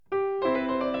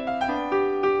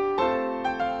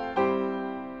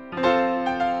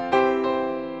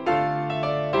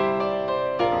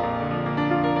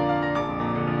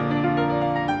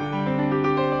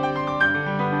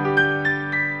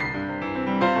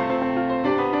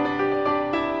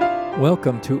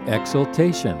Welcome to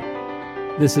Exaltation.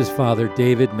 This is Father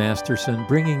David Masterson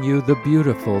bringing you the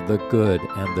beautiful, the good,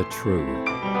 and the true.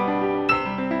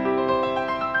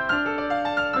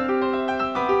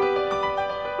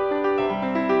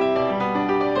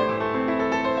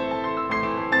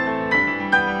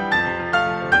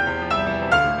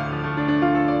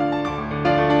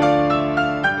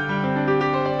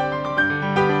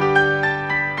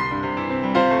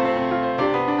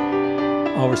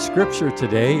 Our scripture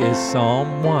today is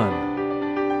Psalm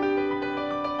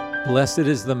 1. Blessed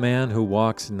is the man who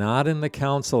walks not in the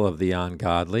counsel of the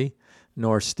ungodly,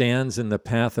 nor stands in the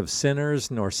path of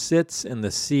sinners, nor sits in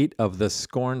the seat of the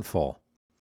scornful.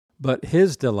 But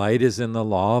his delight is in the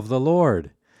law of the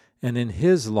Lord, and in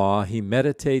his law he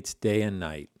meditates day and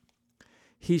night.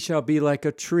 He shall be like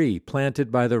a tree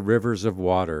planted by the rivers of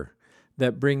water,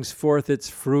 that brings forth its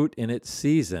fruit in its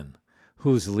season,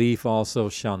 whose leaf also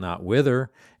shall not wither,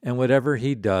 and whatever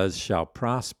he does shall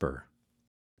prosper.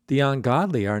 The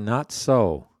ungodly are not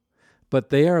so, but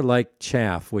they are like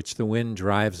chaff which the wind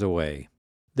drives away.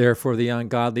 Therefore the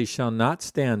ungodly shall not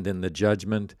stand in the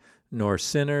judgment, nor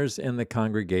sinners in the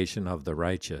congregation of the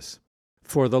righteous.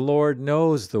 For the Lord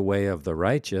knows the way of the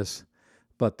righteous,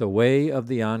 but the way of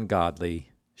the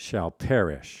ungodly shall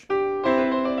perish.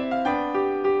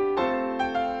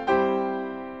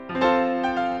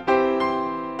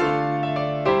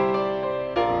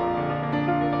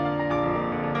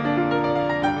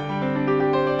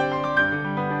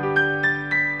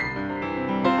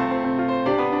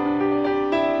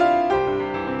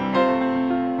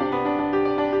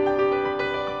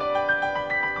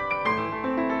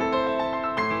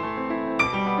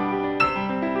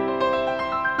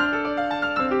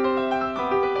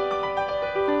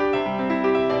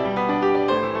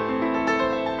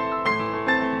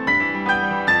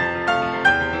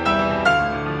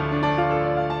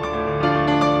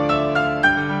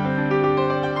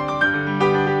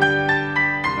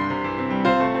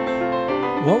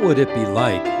 What would it be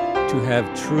like to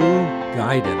have true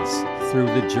guidance through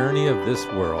the journey of this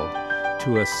world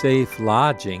to a safe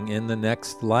lodging in the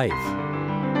next life?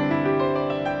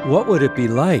 What would it be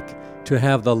like to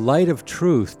have the light of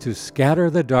truth to scatter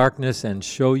the darkness and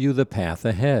show you the path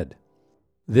ahead?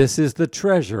 This is the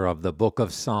treasure of the book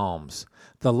of Psalms,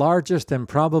 the largest and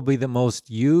probably the most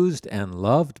used and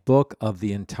loved book of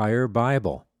the entire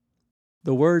Bible.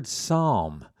 The word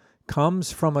psalm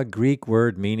comes from a Greek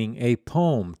word meaning a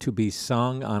poem to be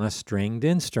sung on a stringed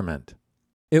instrument.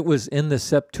 It was in the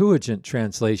Septuagint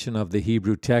translation of the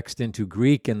Hebrew text into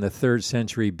Greek in the 3rd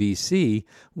century BC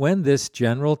when this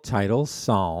general title,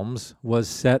 Psalms, was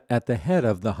set at the head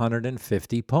of the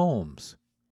 150 poems.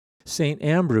 St.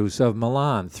 Ambrose of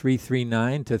Milan,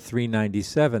 339 to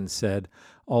 397, said,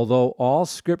 "Although all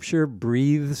Scripture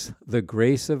breathes the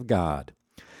grace of God,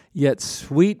 yet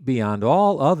sweet beyond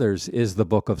all others is the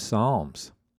book of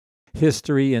Psalms.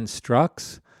 History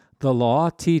instructs, the law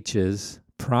teaches,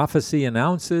 prophecy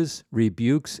announces,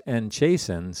 rebukes and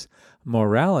chastens,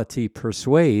 morality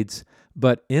persuades,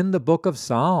 but in the book of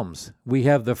Psalms we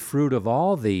have the fruit of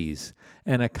all these,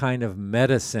 and a kind of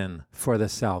medicine for the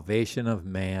salvation of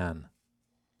man."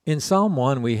 In Psalm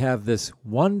 1, we have this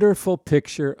wonderful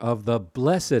picture of the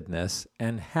blessedness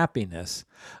and happiness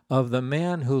of the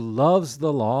man who loves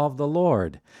the law of the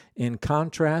Lord, in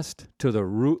contrast to the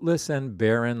rootless and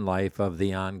barren life of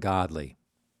the ungodly.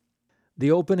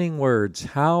 The opening words,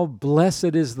 "How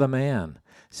blessed is the man,"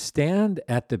 stand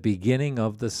at the beginning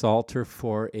of the Psalter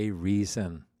for a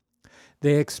reason.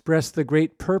 They express the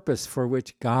great purpose for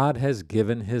which God has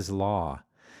given his law,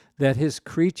 that his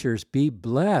creatures be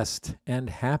blessed and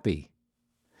happy.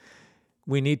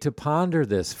 We need to ponder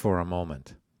this for a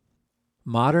moment.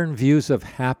 Modern views of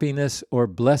happiness or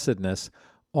blessedness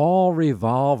all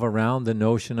revolve around the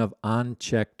notion of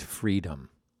unchecked freedom.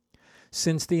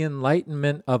 Since the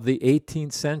Enlightenment of the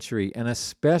 18th century, and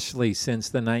especially since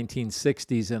the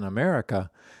 1960s in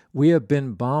America, we have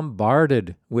been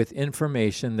bombarded with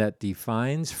information that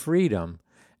defines freedom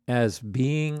as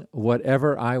being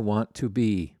whatever I want to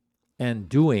be and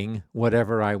doing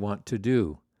whatever I want to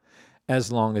do,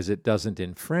 as long as it doesn't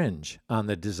infringe on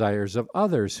the desires of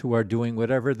others who are doing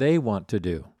whatever they want to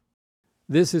do.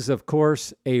 This is, of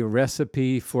course, a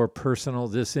recipe for personal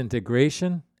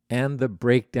disintegration and the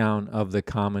breakdown of the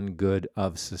common good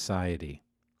of society.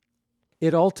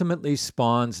 It ultimately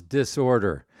spawns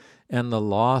disorder and the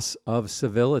loss of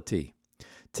civility.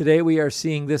 Today we are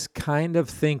seeing this kind of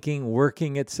thinking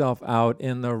working itself out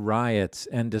in the riots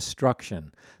and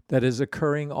destruction that is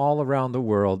occurring all around the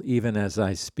world, even as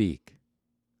I speak.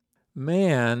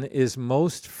 Man is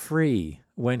most free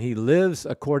when he lives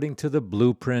according to the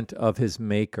blueprint of his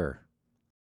Maker.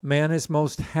 Man is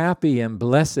most happy and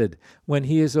blessed when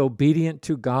he is obedient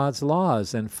to God's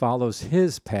laws and follows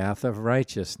His path of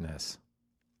righteousness.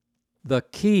 The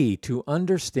key to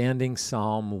understanding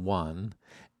Psalm 1,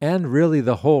 and really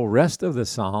the whole rest of the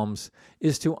Psalms,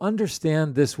 is to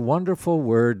understand this wonderful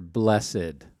word,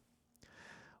 blessed.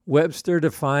 Webster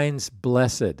defines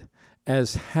blessed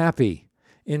as happy,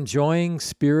 enjoying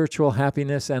spiritual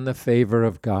happiness and the favor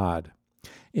of God,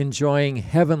 enjoying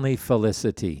heavenly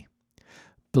felicity.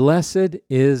 Blessed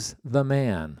is the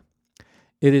man.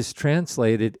 It is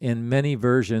translated in many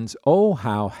versions, "Oh,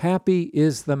 how happy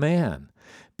is the man,"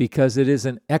 because it is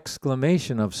an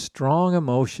exclamation of strong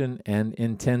emotion and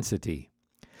intensity.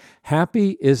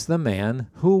 Happy is the man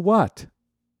who what?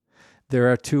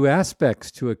 There are two aspects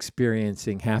to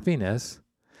experiencing happiness,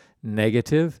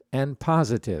 negative and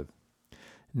positive.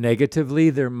 Negatively,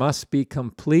 there must be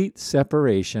complete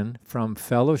separation from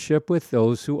fellowship with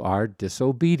those who are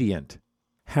disobedient.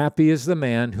 Happy is the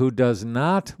man who does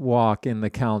not walk in the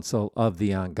counsel of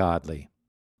the ungodly.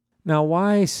 Now,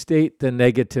 why state the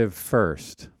negative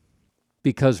first?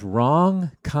 Because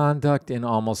wrong conduct in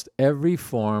almost every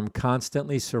form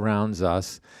constantly surrounds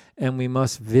us, and we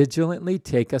must vigilantly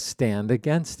take a stand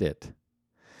against it.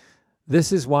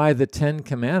 This is why the Ten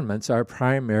Commandments are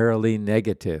primarily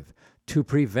negative, to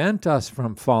prevent us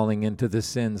from falling into the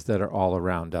sins that are all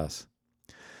around us.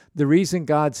 The reason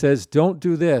God says, don't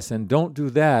do this and don't do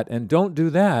that and don't do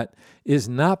that is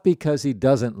not because He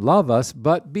doesn't love us,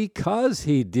 but because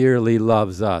He dearly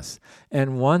loves us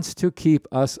and wants to keep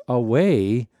us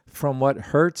away from what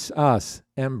hurts us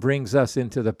and brings us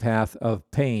into the path of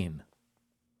pain.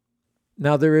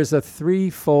 Now, there is a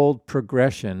threefold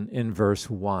progression in verse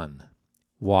 1.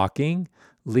 Walking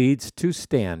leads to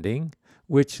standing,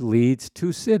 which leads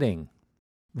to sitting.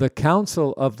 The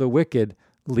counsel of the wicked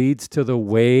leads to the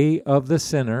way of the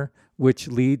sinner, which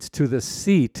leads to the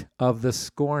seat of the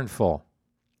scornful.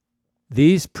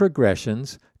 These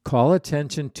progressions call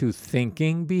attention to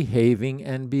thinking, behaving,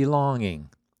 and belonging.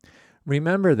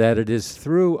 Remember that it is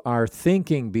through our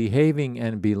thinking, behaving,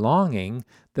 and belonging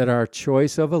that our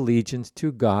choice of allegiance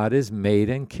to God is made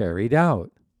and carried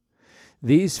out.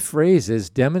 These phrases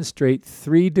demonstrate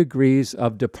 3 degrees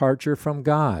of departure from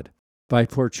God by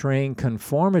portraying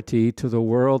conformity to the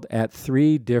world at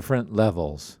 3 different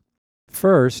levels.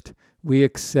 First, we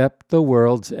accept the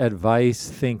world's advice,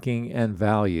 thinking, and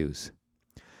values.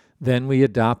 Then we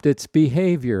adopt its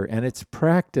behavior and its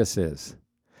practices.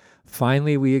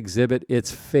 Finally, we exhibit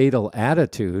its fatal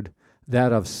attitude,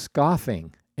 that of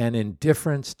scoffing and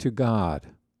indifference to God.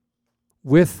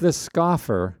 With the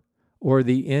scoffer, or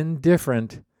the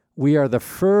indifferent, we are the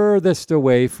furthest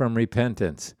away from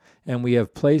repentance, and we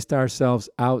have placed ourselves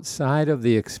outside of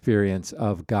the experience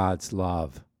of God's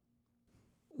love.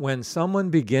 When someone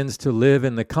begins to live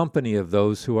in the company of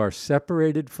those who are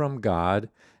separated from God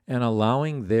and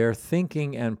allowing their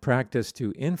thinking and practice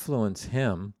to influence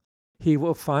him, he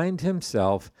will find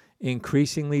himself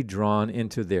increasingly drawn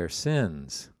into their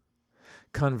sins.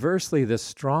 Conversely, the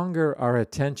stronger our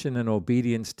attention and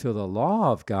obedience to the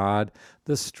law of God,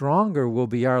 the stronger will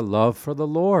be our love for the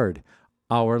Lord.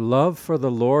 Our love for the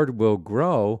Lord will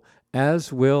grow,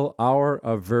 as will our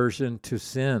aversion to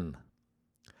sin.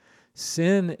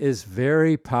 Sin is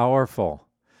very powerful.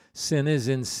 Sin is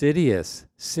insidious.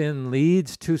 Sin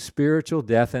leads to spiritual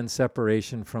death and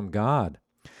separation from God.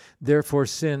 Therefore,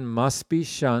 sin must be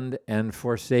shunned and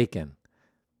forsaken.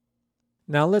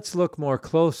 Now let's look more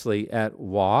closely at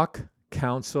walk,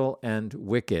 counsel, and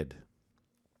wicked.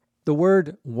 The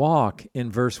word walk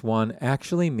in verse 1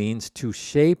 actually means to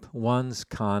shape one's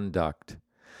conduct.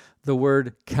 The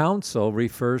word counsel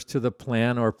refers to the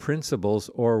plan or principles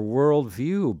or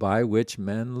worldview by which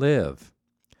men live.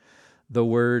 The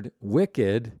word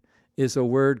wicked is a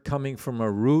word coming from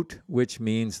a root which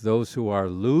means those who are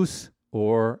loose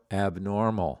or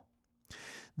abnormal.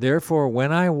 Therefore,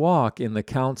 when I walk in the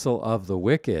counsel of the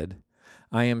wicked,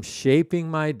 I am shaping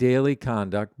my daily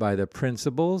conduct by the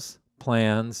principles,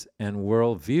 plans, and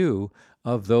worldview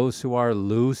of those who are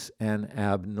loose and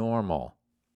abnormal.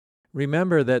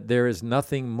 Remember that there is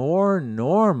nothing more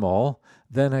normal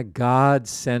than a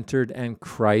God-centered and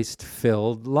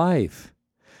Christ-filled life.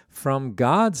 From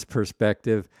God's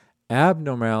perspective,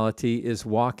 abnormality is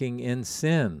walking in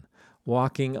sin,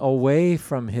 walking away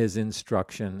from His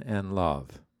instruction and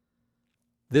love.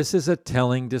 This is a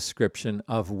telling description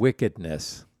of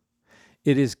wickedness.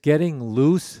 It is getting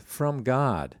loose from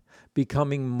God,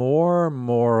 becoming more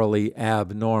morally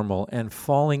abnormal, and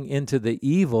falling into the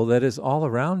evil that is all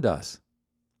around us.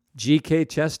 G.K.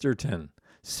 Chesterton,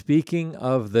 speaking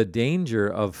of the danger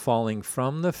of falling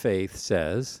from the faith,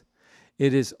 says,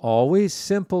 "It is always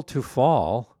simple to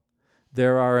fall,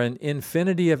 There are an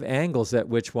infinity of angles at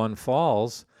which one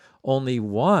falls, only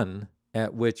one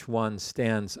at which one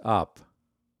stands up.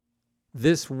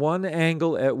 This one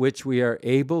angle at which we are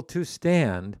able to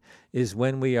stand is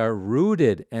when we are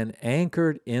rooted and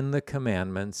anchored in the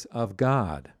commandments of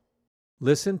God.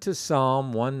 Listen to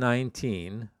Psalm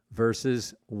 119,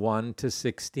 verses 1 to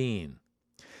 16.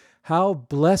 How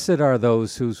blessed are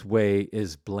those whose way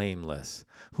is blameless,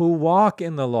 who walk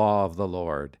in the law of the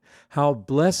Lord. How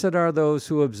blessed are those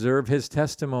who observe his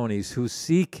testimonies, who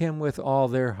seek him with all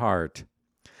their heart.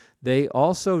 They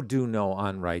also do no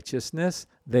unrighteousness,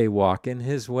 they walk in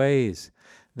his ways.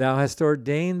 Thou hast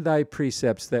ordained thy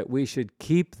precepts that we should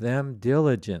keep them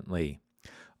diligently.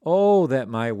 Oh, that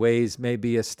my ways may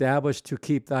be established to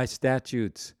keep thy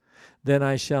statutes. Then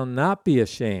I shall not be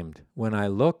ashamed when I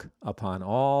look upon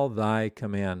all thy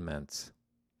commandments.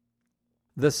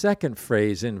 The second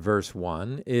phrase in verse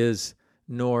 1 is,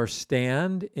 nor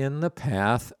stand in the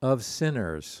path of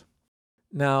sinners.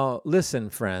 Now, listen,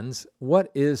 friends,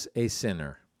 what is a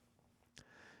sinner?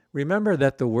 Remember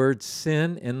that the word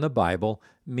sin in the Bible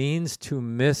means to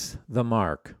miss the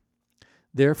mark.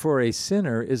 Therefore, a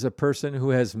sinner is a person who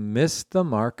has missed the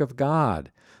mark of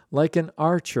God, like an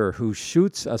archer who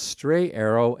shoots a stray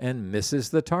arrow and misses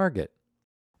the target.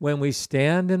 When we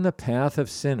stand in the path of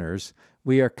sinners,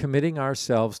 we are committing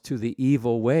ourselves to the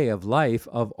evil way of life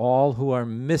of all who are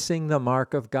missing the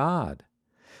mark of God.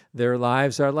 Their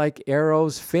lives are like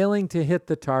arrows failing to hit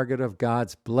the target of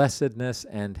God's blessedness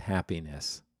and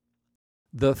happiness.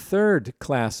 The third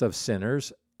class of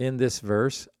sinners in this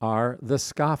verse are the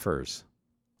scoffers.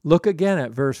 Look again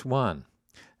at verse 1.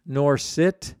 Nor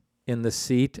sit in the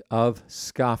seat of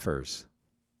scoffers.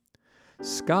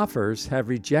 Scoffers have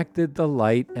rejected the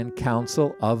light and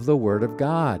counsel of the Word of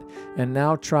God and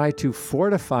now try to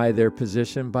fortify their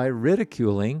position by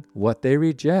ridiculing what they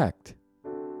reject.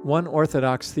 One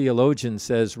Orthodox theologian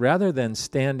says, rather than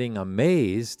standing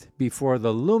amazed before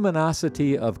the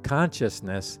luminosity of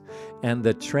consciousness and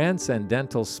the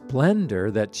transcendental splendor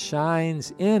that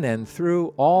shines in and through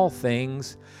all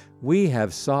things, we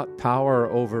have sought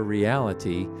power over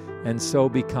reality and so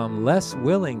become less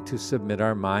willing to submit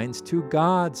our minds to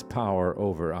God's power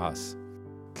over us.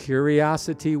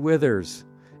 Curiosity withers,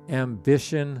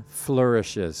 ambition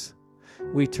flourishes.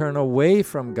 We turn away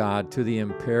from God to the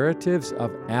imperatives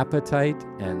of appetite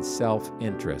and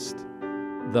self-interest.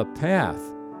 The path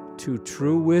to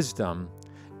true wisdom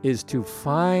is to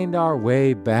find our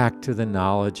way back to the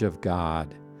knowledge of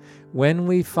God. When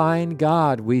we find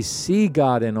God, we see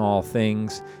God in all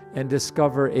things and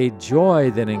discover a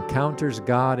joy that encounters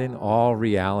God in all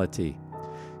reality.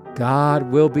 God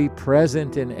will be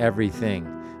present in everything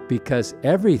because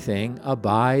everything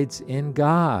abides in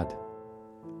God.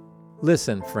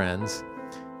 Listen, friends,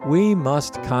 we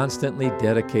must constantly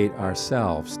dedicate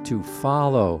ourselves to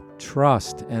follow,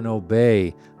 trust, and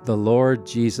obey the Lord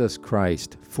Jesus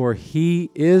Christ, for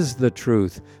He is the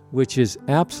truth, which is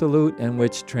absolute and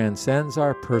which transcends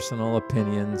our personal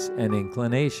opinions and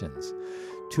inclinations.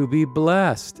 To be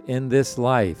blessed in this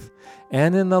life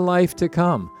and in the life to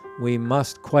come, we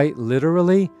must quite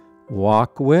literally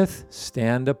walk with,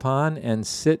 stand upon, and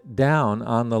sit down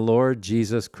on the Lord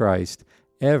Jesus Christ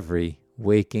every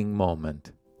waking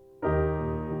moment.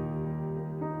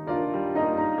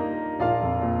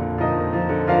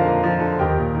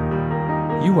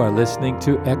 You are listening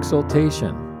to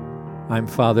Exaltation. I'm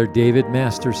Father David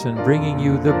Masterson, bringing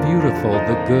you the beautiful,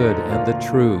 the good, and the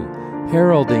true,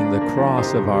 heralding the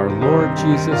cross of our Lord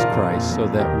Jesus Christ so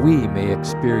that we may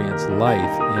experience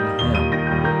life in Him.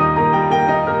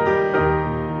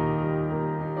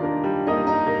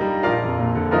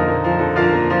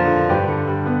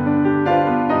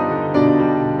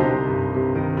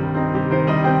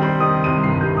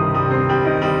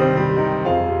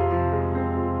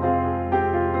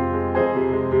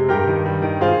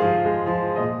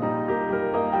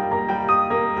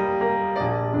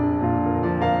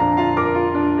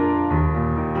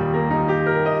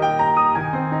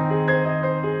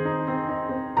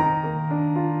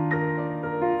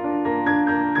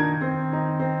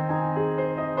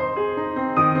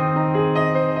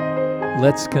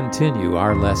 Let's continue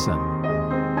our lesson.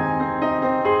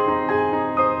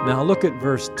 Now look at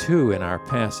verse 2 in our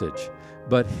passage.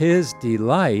 But his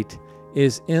delight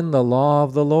is in the law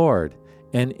of the Lord,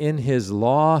 and in his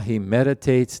law he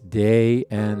meditates day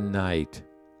and night.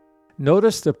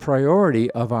 Notice the priority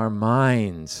of our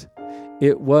minds.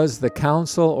 It was the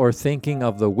counsel or thinking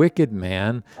of the wicked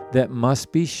man that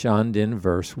must be shunned in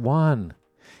verse 1.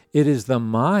 It is the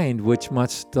mind which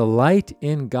must delight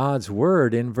in God's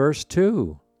word in verse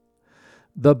 2.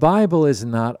 The Bible is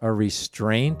not a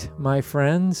restraint, my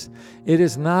friends. It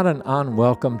is not an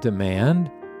unwelcome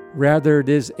demand. Rather, it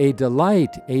is a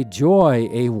delight, a joy,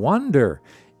 a wonder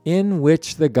in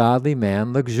which the godly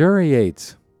man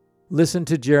luxuriates. Listen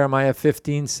to Jeremiah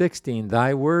 15:16.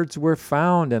 Thy words were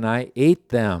found, and I ate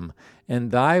them,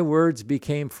 and thy words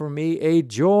became for me a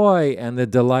joy and the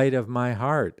delight of my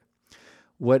heart.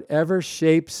 Whatever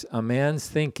shapes a man's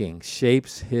thinking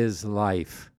shapes his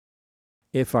life.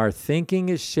 If our thinking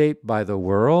is shaped by the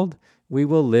world, we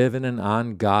will live in an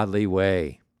ungodly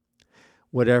way.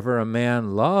 Whatever a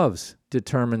man loves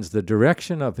determines the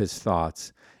direction of his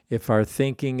thoughts. If our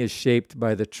thinking is shaped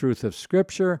by the truth of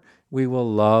Scripture, we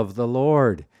will love the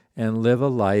Lord and live a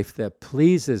life that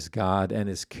pleases God and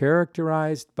is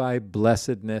characterized by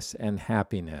blessedness and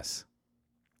happiness.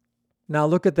 Now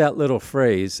look at that little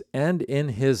phrase, and in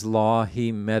his law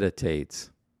he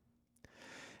meditates.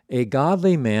 A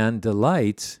godly man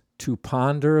delights to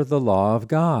ponder the law of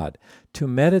God, to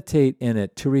meditate in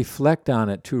it, to reflect on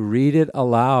it, to read it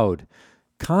aloud,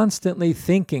 constantly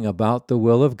thinking about the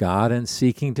will of God and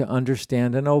seeking to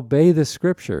understand and obey the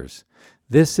Scriptures.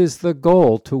 This is the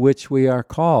goal to which we are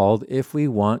called if we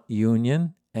want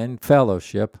union and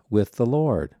fellowship with the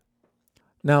Lord.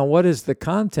 Now, what is the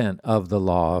content of the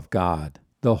law of God,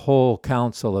 the whole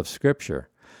counsel of Scripture?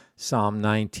 Psalm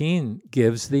 19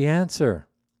 gives the answer.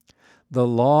 The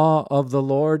law of the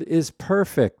Lord is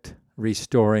perfect,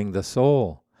 restoring the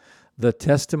soul. The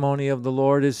testimony of the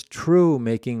Lord is true,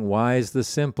 making wise the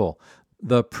simple.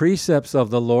 The precepts of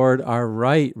the Lord are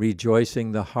right,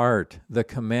 rejoicing the heart. The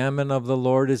commandment of the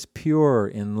Lord is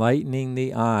pure, enlightening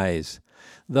the eyes.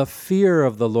 The fear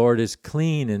of the Lord is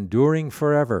clean, enduring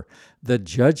forever. The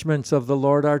judgments of the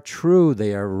Lord are true,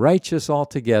 they are righteous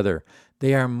altogether.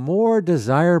 They are more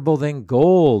desirable than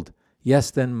gold, yes,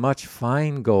 than much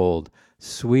fine gold,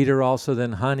 sweeter also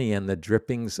than honey and the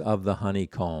drippings of the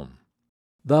honeycomb.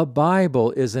 The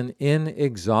Bible is an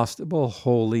inexhaustible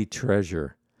holy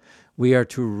treasure. We are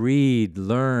to read,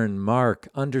 learn, mark,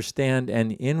 understand,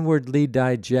 and inwardly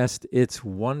digest its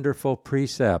wonderful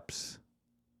precepts.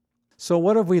 So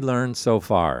what have we learned so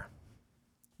far?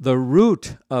 The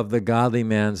root of the godly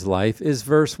man's life is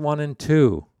verse 1 and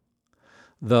 2.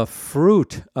 The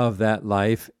fruit of that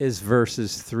life is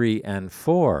verses 3 and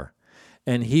 4.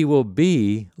 And he will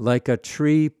be like a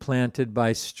tree planted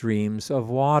by streams of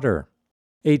water.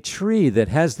 A tree that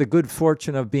has the good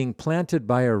fortune of being planted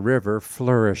by a river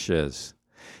flourishes.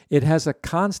 It has a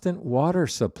constant water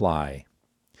supply.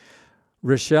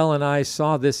 Rochelle and I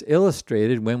saw this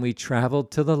illustrated when we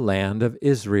traveled to the land of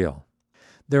Israel.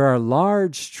 There are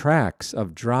large tracts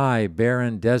of dry,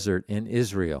 barren desert in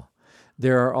Israel.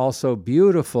 There are also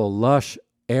beautiful, lush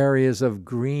areas of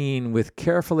green with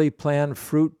carefully planned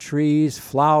fruit trees,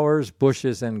 flowers,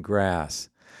 bushes, and grass.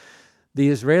 The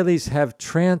Israelis have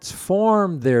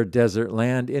transformed their desert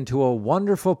land into a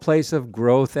wonderful place of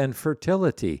growth and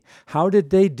fertility. How did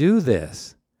they do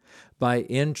this? By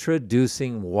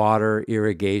introducing water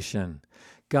irrigation.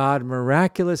 God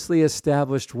miraculously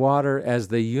established water as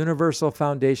the universal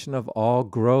foundation of all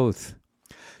growth.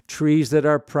 Trees that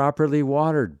are properly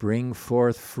watered bring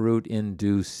forth fruit in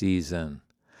due season.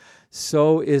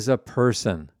 So is a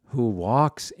person who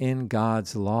walks in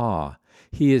God's law.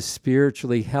 He is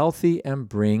spiritually healthy and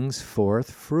brings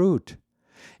forth fruit.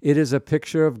 It is a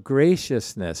picture of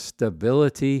graciousness,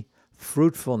 stability,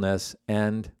 fruitfulness,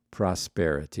 and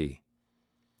prosperity.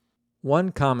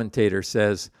 One commentator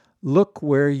says, "Look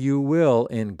where you will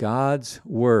in God's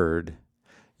Word.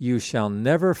 You shall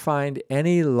never find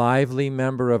any lively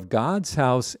member of God's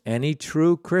house, any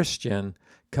true Christian,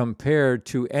 compared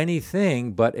to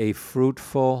anything but a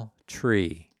fruitful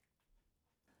tree."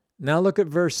 Now look at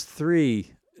verse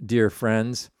 3, dear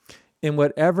friends. In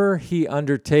whatever he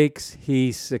undertakes,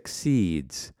 he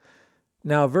succeeds.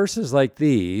 Now, verses like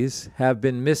these have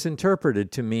been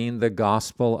misinterpreted to mean the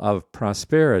gospel of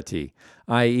prosperity,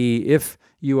 i.e., if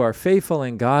you are faithful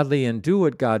and godly and do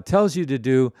what God tells you to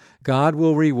do, God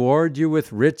will reward you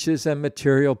with riches and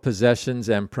material possessions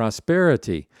and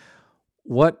prosperity.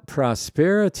 What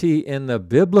prosperity in the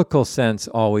biblical sense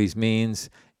always means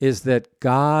is that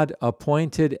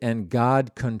God-appointed and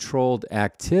God-controlled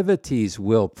activities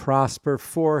will prosper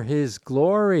for His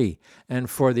glory and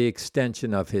for the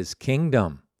extension of His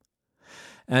kingdom.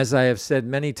 As I have said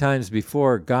many times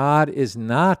before, God is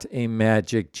not a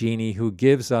magic genie who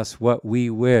gives us what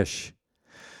we wish.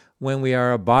 When we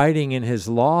are abiding in His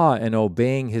law and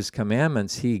obeying His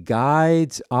commandments, He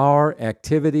guides our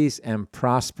activities and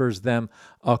prospers them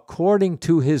according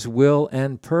to His will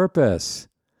and purpose.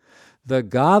 The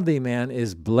godly man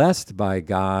is blessed by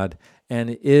God and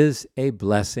is a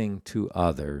blessing to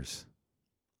others.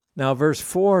 Now, verse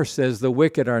 4 says, "The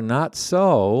wicked are not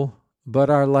so, but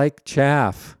are like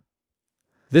chaff."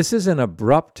 This is an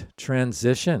abrupt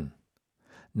transition.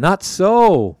 "Not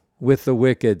so with the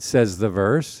wicked," says the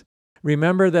verse.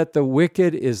 Remember that the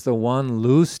wicked is the one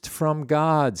loosed from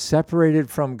God, separated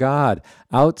from God,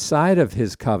 outside of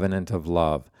his covenant of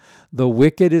love. The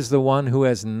wicked is the one who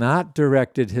has not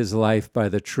directed his life by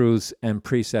the truths and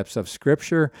precepts of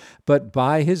Scripture, but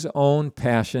by his own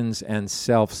passions and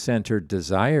self-centered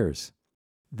desires.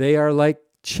 They are like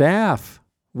chaff,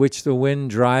 which the wind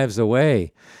drives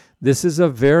away. This is a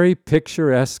very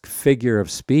picturesque figure of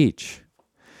speech.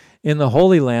 In the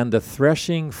Holy Land, the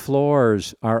threshing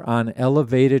floors are on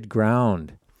elevated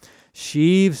ground.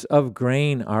 Sheaves of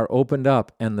grain are opened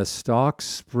up, and the stalks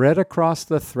spread across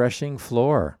the threshing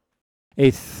floor.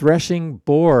 A threshing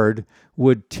board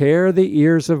would tear the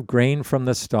ears of grain from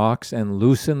the stalks and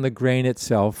loosen the grain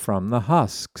itself from the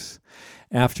husks.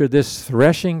 After this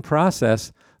threshing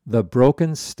process, the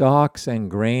broken stalks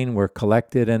and grain were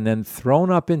collected and then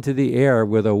thrown up into the air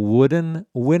with a wooden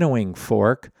winnowing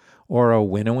fork or a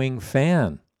winnowing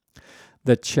fan.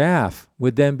 The chaff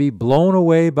would then be blown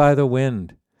away by the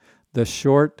wind. The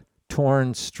short,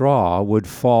 torn straw would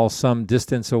fall some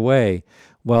distance away,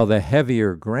 while the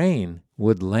heavier grain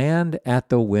would land at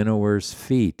the winnower's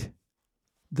feet.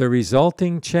 The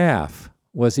resulting chaff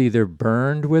was either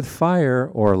burned with fire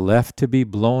or left to be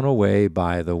blown away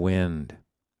by the wind.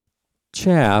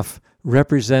 Chaff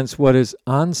represents what is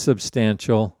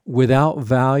unsubstantial, without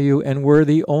value, and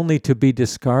worthy only to be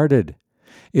discarded.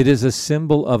 It is a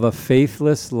symbol of a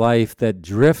faithless life that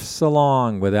drifts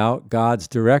along without God's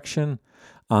direction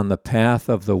on the path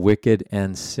of the wicked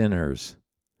and sinners.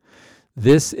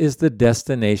 This is the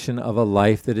destination of a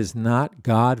life that is not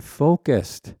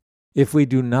God-focused. If we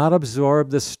do not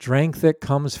absorb the strength that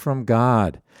comes from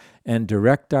God and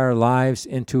direct our lives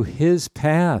into His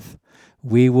path,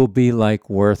 we will be like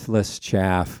worthless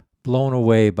chaff, blown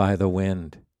away by the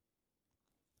wind.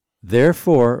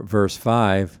 Therefore, verse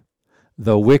 5,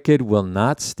 "The wicked will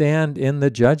not stand in the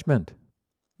judgment."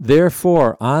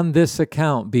 Therefore, on this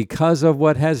account, because of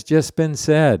what has just been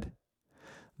said,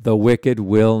 the wicked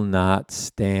will not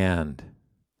stand.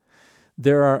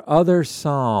 There are other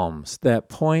psalms that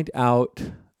point out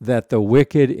that the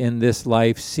wicked in this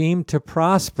life seem to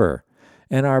prosper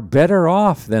and are better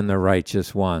off than the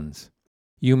righteous ones.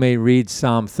 You may read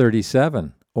Psalm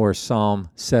 37 or Psalm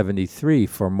 73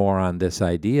 for more on this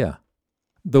idea.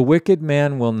 The wicked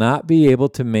man will not be able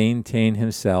to maintain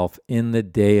himself in the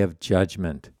day of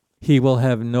judgment. He will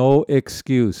have no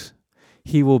excuse.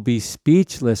 He will be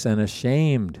speechless and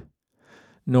ashamed,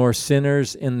 nor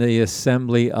sinners in the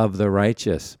assembly of the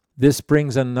righteous. This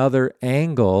brings another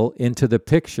angle into the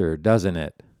picture, doesn't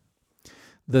it?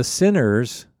 The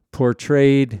sinners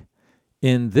portrayed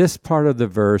in this part of the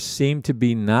verse seem to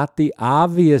be not the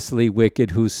obviously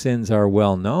wicked whose sins are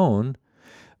well known,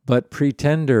 but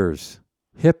pretenders,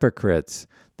 hypocrites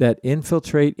that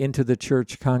infiltrate into the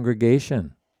church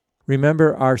congregation.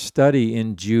 Remember our study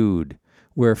in Jude,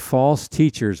 where false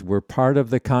teachers were part of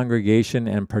the congregation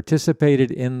and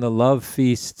participated in the love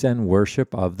feasts and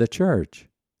worship of the church.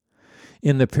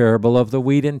 In the parable of the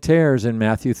wheat and tares in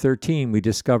Matthew 13, we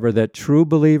discover that true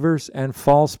believers and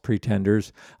false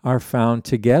pretenders are found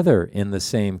together in the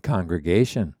same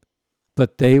congregation.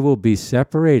 But they will be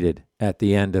separated at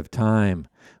the end of time,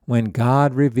 when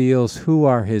God reveals who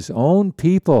are His own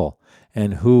people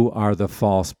and who are the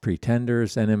false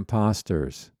pretenders and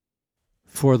impostors.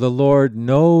 For the Lord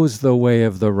knows the way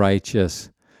of the righteous,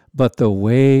 but the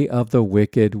way of the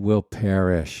wicked will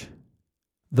perish.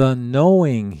 The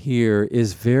knowing here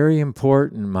is very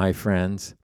important, my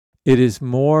friends. It is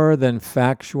more than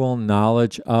factual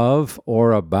knowledge of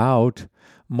or about,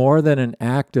 more than an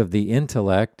act of the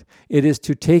intellect. It is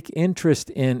to take interest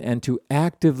in and to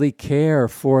actively care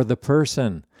for the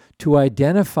person, to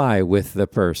identify with the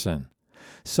person.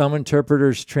 Some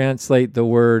interpreters translate the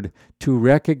word to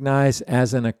recognize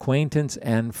as an acquaintance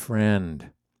and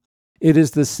friend. It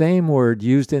is the same word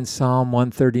used in Psalm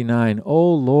 139.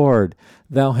 "O Lord,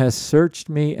 Thou hast searched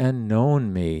me and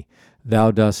known me.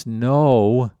 Thou dost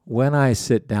know when I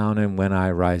sit down and when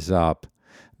I rise up.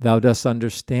 Thou dost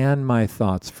understand my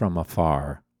thoughts from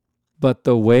afar. But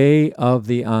the way of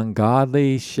the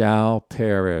ungodly shall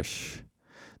perish."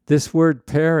 This word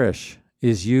perish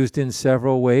is used in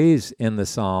several ways in the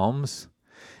Psalms.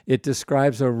 It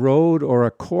describes a road or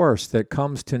a course that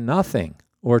comes to nothing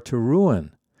or to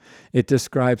ruin. It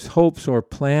describes hopes or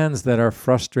plans that are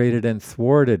frustrated and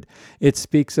thwarted. It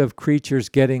speaks of creatures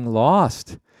getting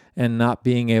lost and not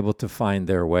being able to find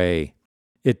their way.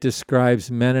 It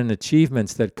describes men and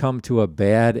achievements that come to a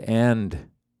bad end.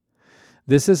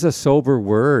 This is a sober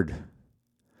word.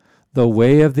 The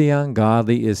way of the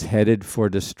ungodly is headed for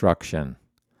destruction.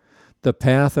 The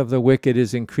path of the wicked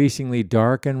is increasingly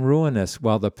dark and ruinous,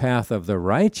 while the path of the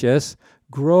righteous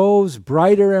grows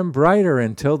brighter and brighter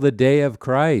until the day of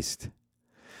Christ.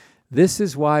 This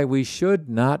is why we should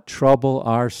not trouble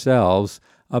ourselves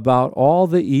about all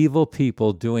the evil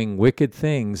people doing wicked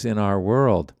things in our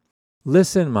world.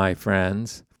 Listen, my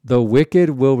friends, the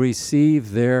wicked will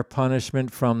receive their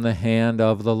punishment from the hand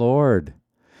of the Lord.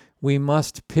 We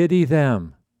must pity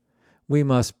them. We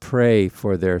must pray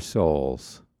for their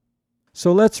souls.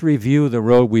 So let's review the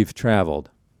road we've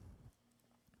traveled.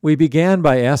 We began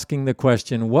by asking the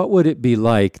question, what would it be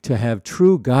like to have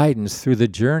true guidance through the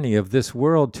journey of this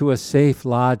world to a safe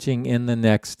lodging in the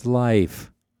next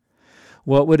life?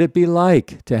 What would it be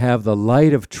like to have the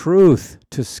light of truth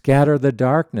to scatter the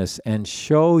darkness and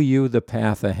show you the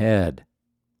path ahead?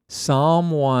 Psalm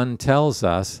 1 tells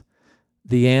us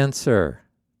the answer.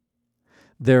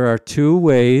 There are two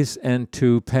ways and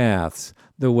two paths,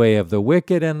 the way of the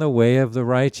wicked and the way of the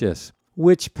righteous.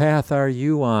 Which path are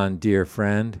you on, dear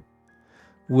friend?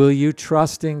 Will you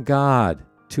trust in God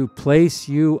to place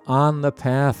you on the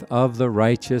path of the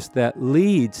righteous that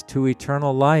leads to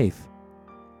eternal life?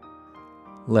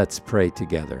 Let's pray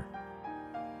together.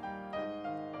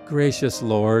 Gracious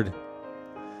Lord,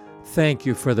 thank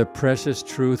you for the precious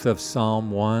truth of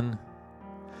Psalm 1.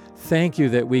 Thank you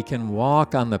that we can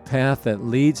walk on the path that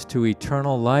leads to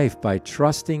eternal life by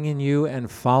trusting in you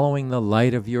and following the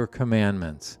light of your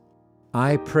commandments.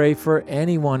 I pray for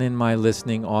anyone in my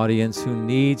listening audience who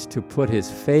needs to put his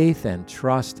faith and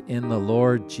trust in the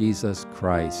Lord Jesus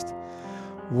Christ.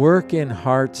 Work in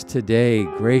hearts today,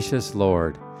 gracious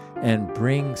Lord, and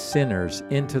bring sinners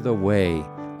into the way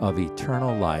of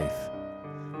eternal life.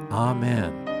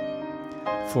 Amen.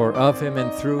 For of him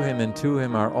and through him and to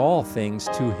him are all things.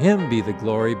 To him be the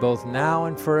glory both now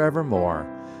and forevermore.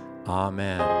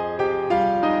 Amen.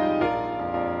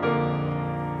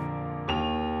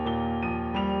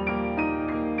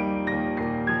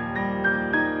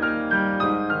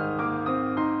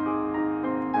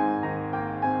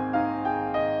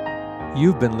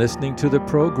 You've been listening to the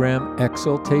program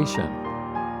Exaltation.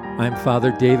 I'm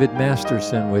Father David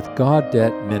Masterson with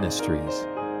Gaudet Ministries.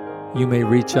 You may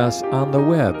reach us on the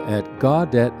web at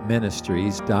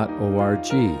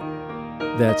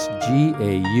gaudetministries.org. That's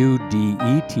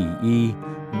GAUDETE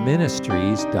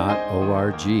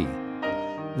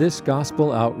ministries.org. This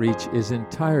gospel outreach is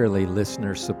entirely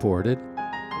listener-supported.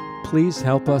 Please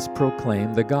help us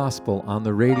proclaim the gospel on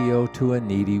the radio to a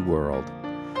needy world.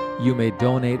 You may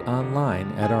donate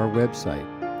online at our website.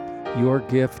 Your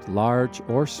gift, large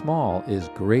or small, is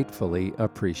gratefully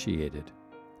appreciated.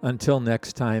 Until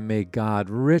next time, may God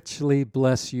richly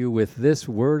bless you with this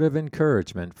word of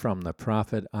encouragement from the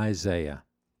prophet Isaiah.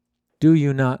 Do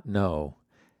you not know?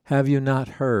 Have you not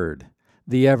heard?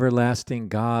 The everlasting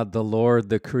God, the Lord,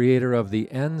 the creator of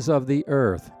the ends of the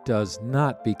earth, does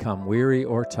not become weary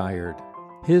or tired.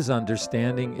 His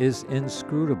understanding is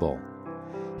inscrutable.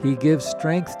 He gives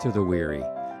strength to the weary,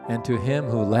 and to him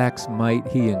who lacks might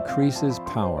he increases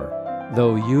power.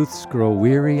 Though youths grow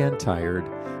weary and tired,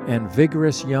 and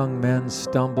vigorous young men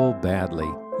stumble badly,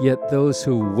 yet those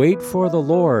who wait for the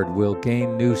Lord will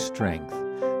gain new strength.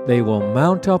 They will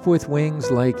mount up with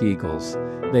wings like eagles.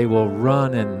 They will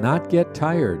run and not get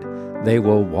tired. They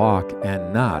will walk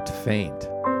and not faint.